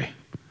story?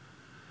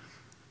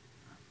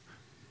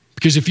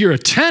 Because if you're a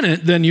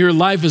tenant, then your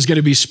life is going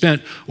to be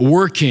spent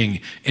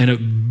working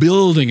and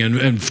building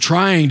and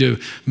trying to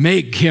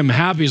make him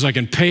happy so I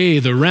can pay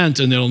the rent,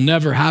 and it'll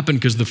never happen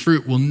because the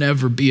fruit will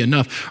never be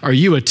enough. Are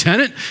you a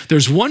tenant?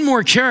 There's one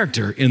more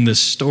character in this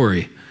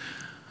story,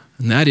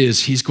 and that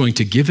is he's going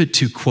to give it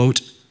to,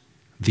 quote,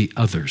 the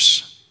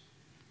others.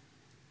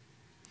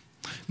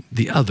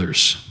 The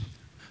others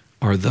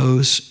are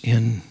those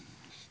in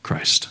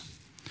Christ.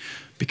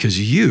 Because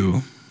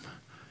you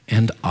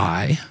and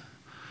I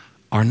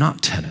are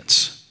not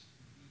tenants.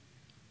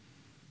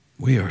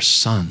 We are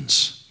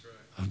sons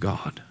of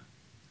God.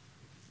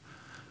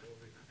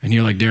 And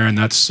you're like, Darren,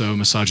 that's so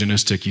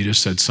misogynistic. You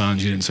just said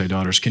sons, you didn't say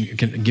daughters. Can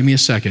give me a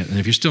second? And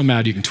if you're still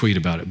mad, you can tweet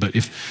about it.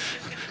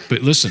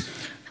 But listen,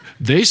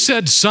 they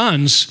said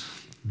sons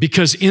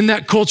because in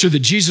that culture that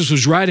Jesus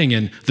was writing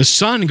in, the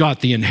son got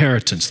the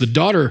inheritance. The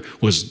daughter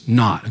was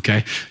not,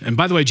 okay? And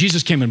by the way,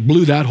 Jesus came and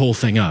blew that whole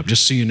thing up,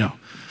 just so you know.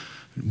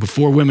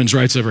 Before women's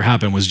rights ever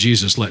happened was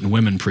Jesus letting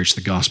women preach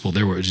the gospel.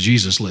 There was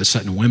Jesus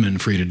setting women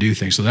free to do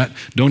things. So that,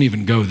 don't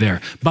even go there.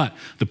 But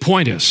the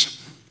point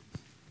is,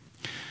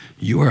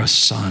 you are a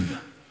son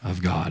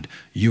of God.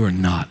 You are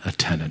not a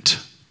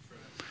tenant.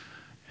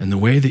 And the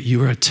way that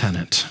you are a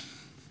tenant,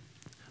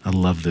 I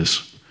love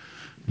this.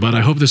 But I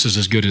hope this is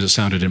as good as it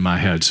sounded in my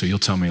head, so you'll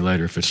tell me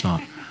later if it's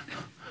not.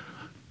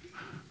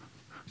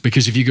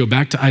 Because if you go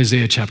back to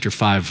Isaiah chapter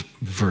 5,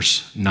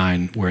 verse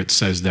 9, where it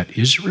says that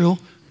Israel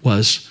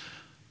was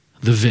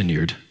the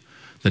vineyard,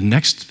 the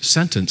next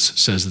sentence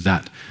says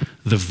that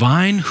the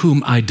vine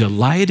whom I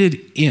delighted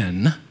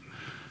in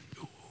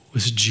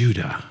was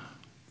Judah.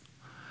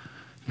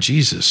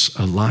 Jesus,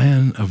 a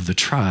lion of the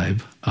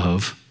tribe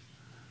of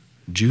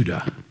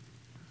Judah.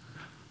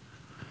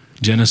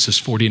 Genesis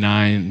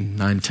 49,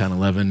 9, 10,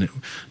 11,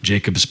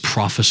 Jacob's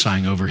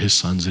prophesying over his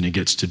sons, and he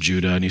gets to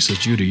Judah, and he says,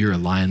 Judah, you're a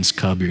lion's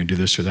cub, you're going to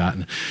do this or that.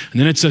 And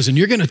then it says, and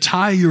you're going to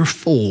tie your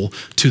foal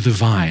to the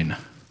vine,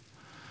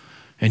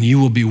 and you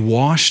will be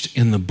washed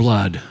in the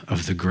blood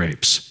of the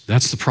grapes.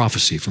 That's the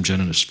prophecy from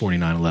Genesis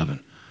 49,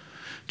 11.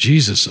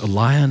 Jesus, a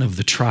lion of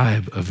the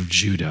tribe of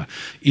Judah.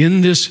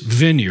 In this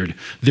vineyard,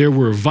 there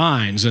were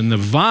vines, and the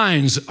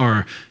vines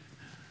are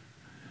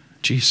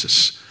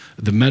Jesus.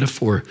 The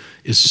metaphor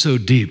is so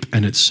deep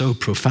and it's so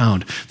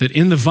profound that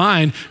in the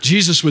vine,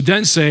 Jesus would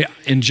then say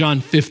in John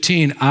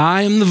 15,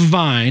 I am the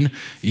vine,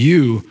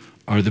 you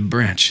are the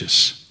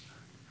branches.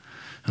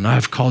 And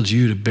I've called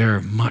you to bear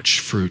much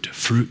fruit,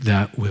 fruit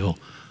that will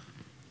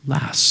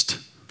last.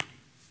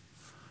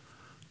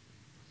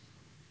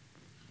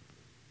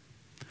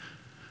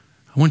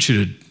 I want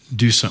you to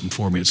do something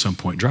for me at some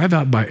point. Drive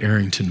out by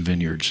Arrington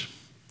Vineyards.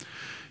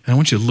 And I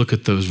want you to look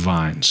at those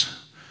vines.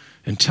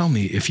 And tell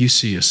me if you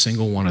see a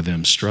single one of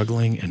them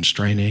struggling and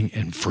straining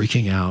and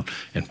freaking out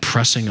and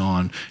pressing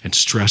on and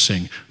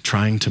stressing,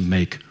 trying to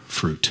make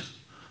fruit.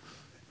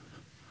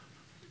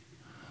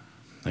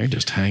 They're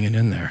just hanging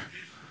in there.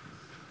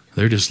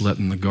 They're just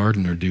letting the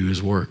gardener do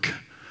his work.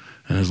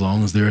 And as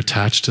long as they're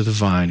attached to the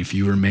vine, if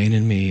you remain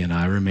in me and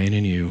I remain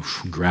in you,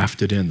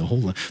 grafted in,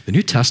 the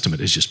New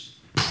Testament is just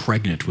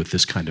pregnant with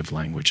this kind of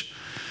language.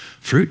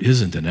 Fruit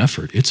isn't an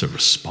effort, it's a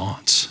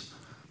response.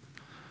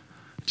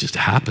 It just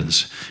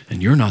happens.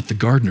 And you're not the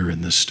gardener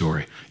in this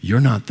story. You're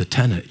not the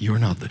tenant. You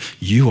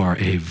are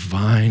a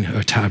vine,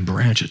 a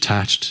branch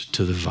attached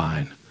to the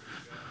vine.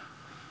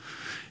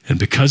 And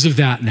because of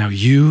that, now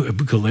you,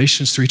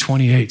 Galatians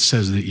 3:28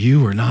 says that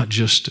you are not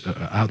just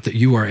out that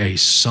you are a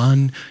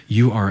son,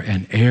 you are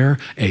an heir,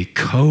 a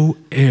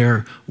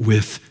co-heir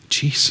with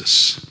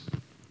Jesus.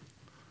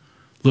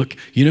 Look,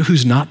 you know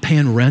who's not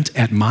paying rent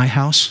at my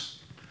house?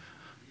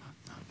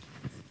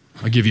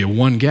 I'll give you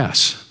one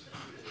guess.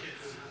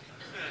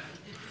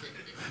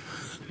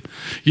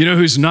 You know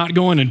who's not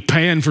going and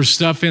paying for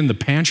stuff in the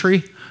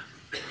pantry?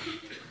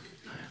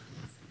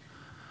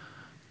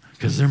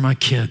 Because they're my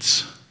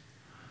kids.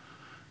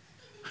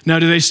 Now,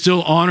 do they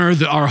still honor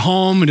our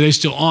home? And do they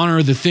still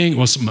honor the thing?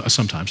 Well,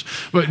 sometimes.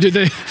 But did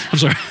they? I'm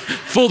sorry.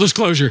 Full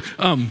disclosure.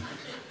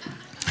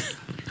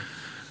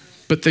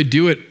 But they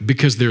do it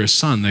because they're a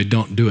son. They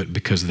don't do it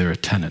because they're a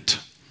tenant.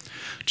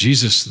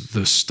 Jesus,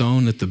 the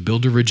stone that the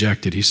builder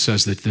rejected, he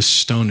says that this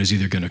stone is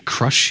either going to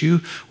crush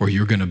you or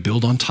you're going to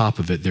build on top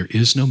of it. There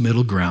is no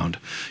middle ground.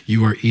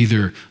 You are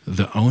either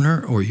the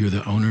owner or you're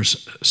the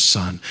owner's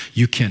son.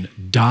 You can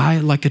die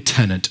like a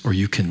tenant or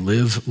you can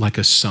live like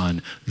a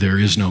son. There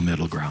is no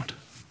middle ground.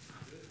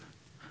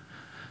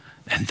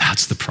 And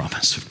that's the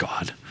promise of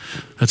God.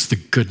 That's the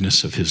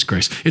goodness of his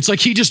grace. It's like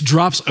he just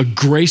drops a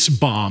grace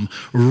bomb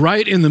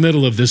right in the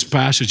middle of this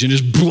passage and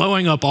is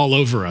blowing up all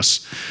over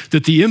us,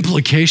 that the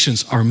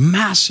implications are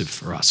massive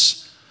for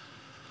us.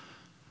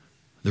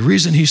 The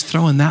reason he's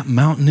throwing that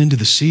mountain into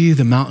the sea,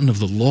 the mountain of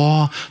the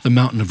law, the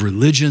mountain of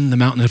religion, the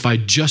mountain, if I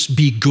just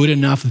be good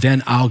enough,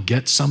 then I'll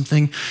get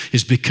something,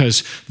 is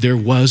because there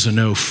was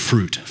no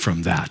fruit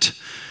from that.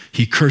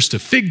 He cursed a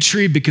fig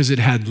tree because it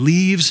had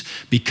leaves,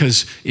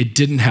 because it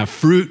didn't have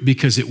fruit,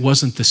 because it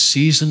wasn't the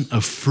season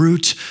of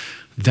fruit.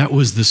 That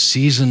was the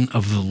season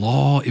of the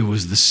law. It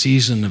was the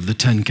season of the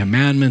 10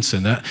 Commandments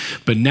and that.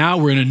 But now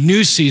we're in a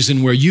new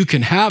season where you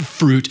can have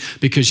fruit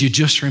because you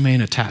just remain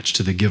attached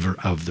to the giver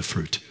of the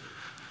fruit.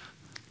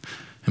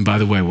 And by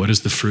the way, what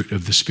is the fruit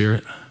of the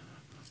Spirit?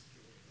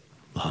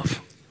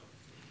 Love.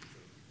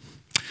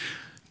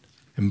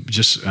 And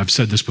I've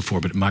said this before,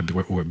 but it might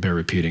bear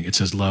repeating. It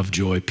says love,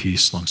 joy,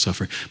 peace,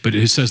 long-suffering. But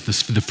it says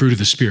the fruit of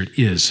the Spirit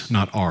is,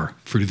 not are.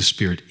 Fruit of the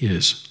Spirit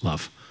is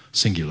love,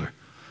 singular.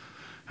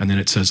 And then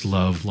it says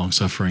love,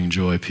 long-suffering,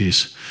 joy,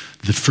 peace.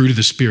 The fruit of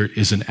the Spirit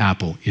is an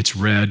apple. It's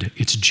red,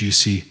 it's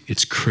juicy,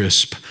 it's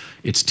crisp,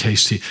 it's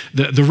tasty.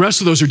 The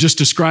rest of those are just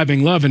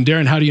describing love. And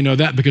Darren, how do you know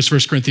that? Because 1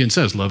 Corinthians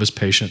says love is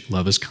patient,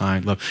 love is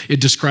kind, love. It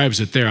describes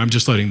it there. I'm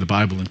just letting the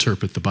Bible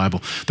interpret the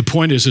Bible. The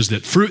point is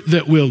that fruit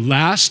that will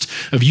last,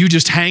 of you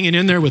just hanging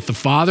in there with the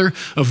Father,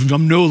 of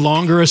I'm no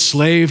longer a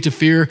slave to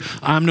fear.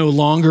 I'm no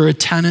longer a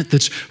tenant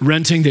that's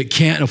renting that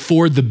can't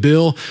afford the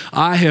bill.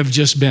 I have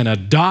just been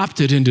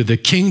adopted into the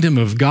kingdom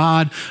of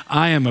God.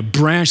 I am a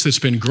branch that's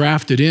been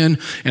grafted in,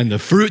 and the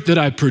fruit that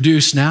I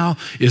produce now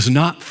is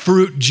not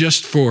fruit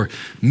just for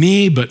me,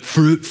 but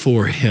fruit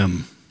for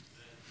him.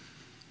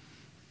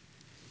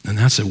 And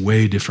that's a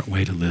way different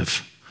way to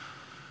live.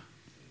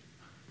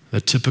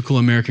 The typical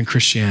American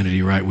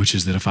Christianity, right, which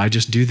is that if I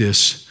just do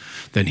this,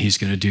 then he's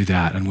going to do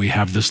that. And we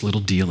have this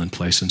little deal in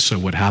place. And so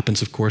what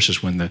happens, of course,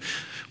 is when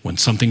When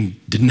something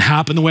didn't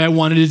happen the way I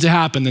wanted it to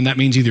happen, then that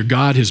means either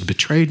God has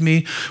betrayed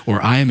me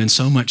or I am in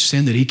so much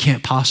sin that he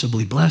can't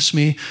possibly bless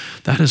me.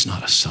 That is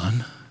not a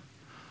son.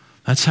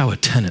 That's how a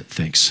tenant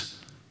thinks.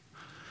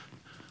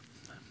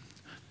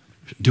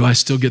 Do I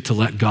still get to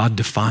let God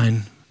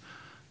define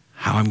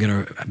how I'm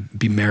going to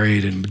be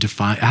married and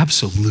define?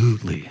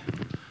 Absolutely.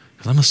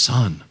 Because I'm a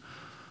son.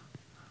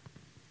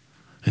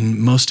 And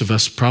most of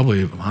us probably,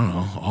 I don't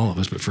know, all of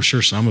us, but for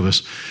sure some of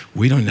us,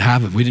 we didn't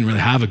really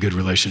have a good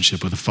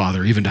relationship with a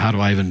father. Even I don't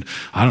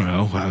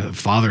know,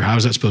 father, how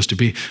is that supposed to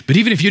be? But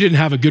even if you didn't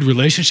have a good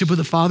relationship with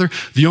a father,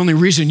 the only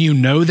reason you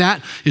know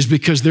that is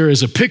because there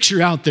is a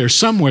picture out there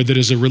somewhere that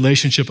is a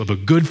relationship of a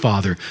good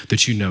father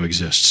that you know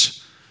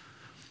exists.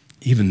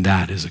 Even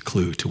that is a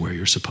clue to where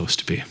you're supposed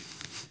to be.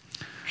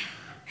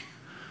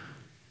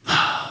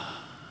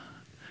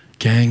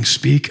 Gang,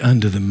 speak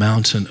unto the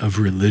mountain of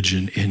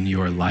religion in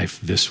your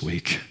life this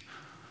week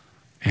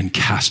and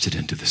cast it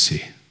into the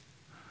sea.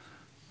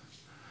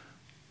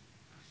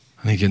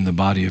 I think in the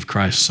body of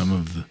Christ,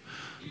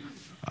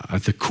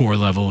 at the core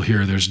level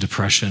here, there's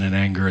depression and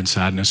anger and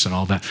sadness and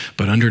all that.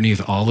 But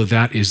underneath all of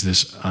that is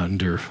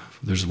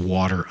there's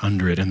water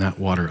under it. And that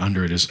water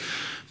under it is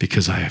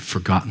because I have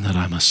forgotten that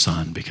I'm a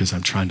son, because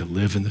I'm trying to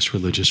live in this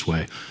religious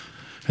way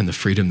and the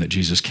freedom that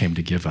Jesus came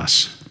to give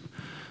us.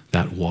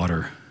 That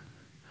water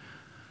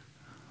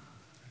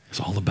is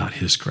all about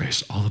his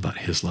grace, all about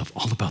his love,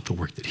 all about the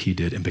work that he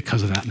did. And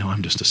because of that, now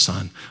I'm just a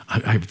son.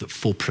 I have the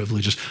full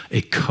privileges,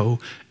 a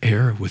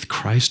co-heir with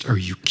Christ. Are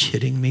you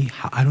kidding me?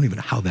 I don't even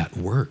know how that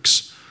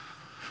works.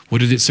 What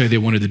did it say they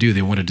wanted to do?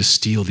 They wanted to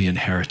steal the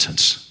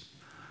inheritance.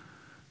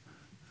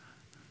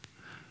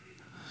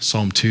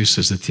 Psalm 2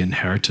 says that the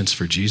inheritance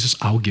for Jesus,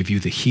 I'll give you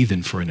the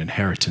heathen for an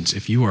inheritance.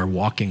 If you are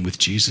walking with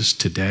Jesus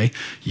today,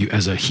 you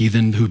as a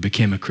heathen who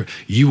became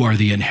you are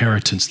the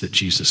inheritance that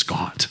Jesus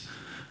got.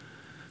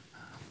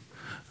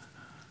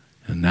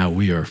 And now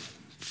we are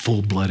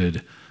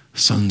full-blooded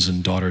sons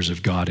and daughters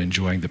of God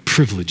enjoying the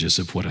privileges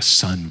of what a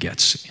son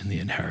gets in the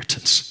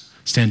inheritance.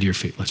 Stand to your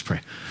feet. Let's pray.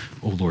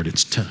 Oh, Lord,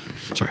 it's 10.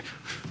 Sorry.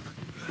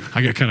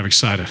 I got kind of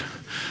excited.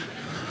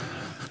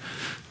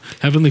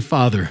 Heavenly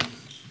Father,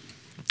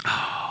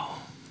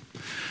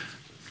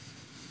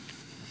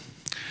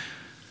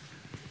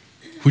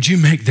 would you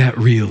make that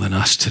real in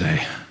us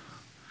today?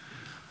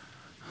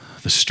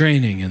 The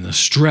straining and the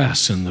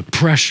stress and the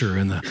pressure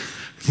and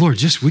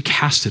Lord, we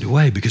cast it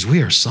away because we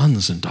are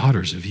sons and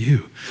daughters of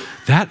you.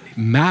 That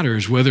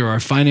matters whether our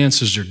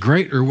finances are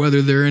great or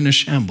whether they're in a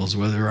shambles,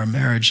 whether our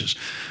marriage is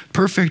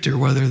perfect or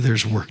whether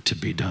there's work to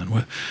be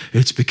done.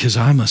 It's because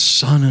I'm a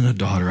son and a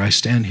daughter. I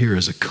stand here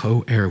as a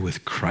co-heir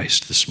with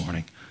Christ this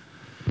morning.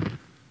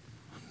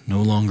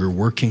 No longer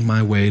working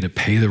my way to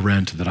pay the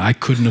rent that I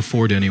couldn't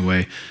afford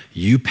anyway.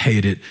 You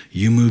paid it.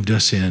 You moved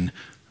us in.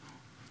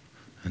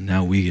 And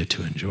now we get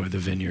to enjoy the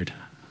vineyard.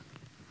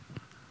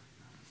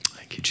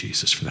 Thank you,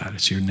 Jesus, for that.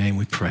 It's your name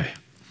we pray.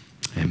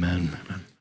 Amen. Amen.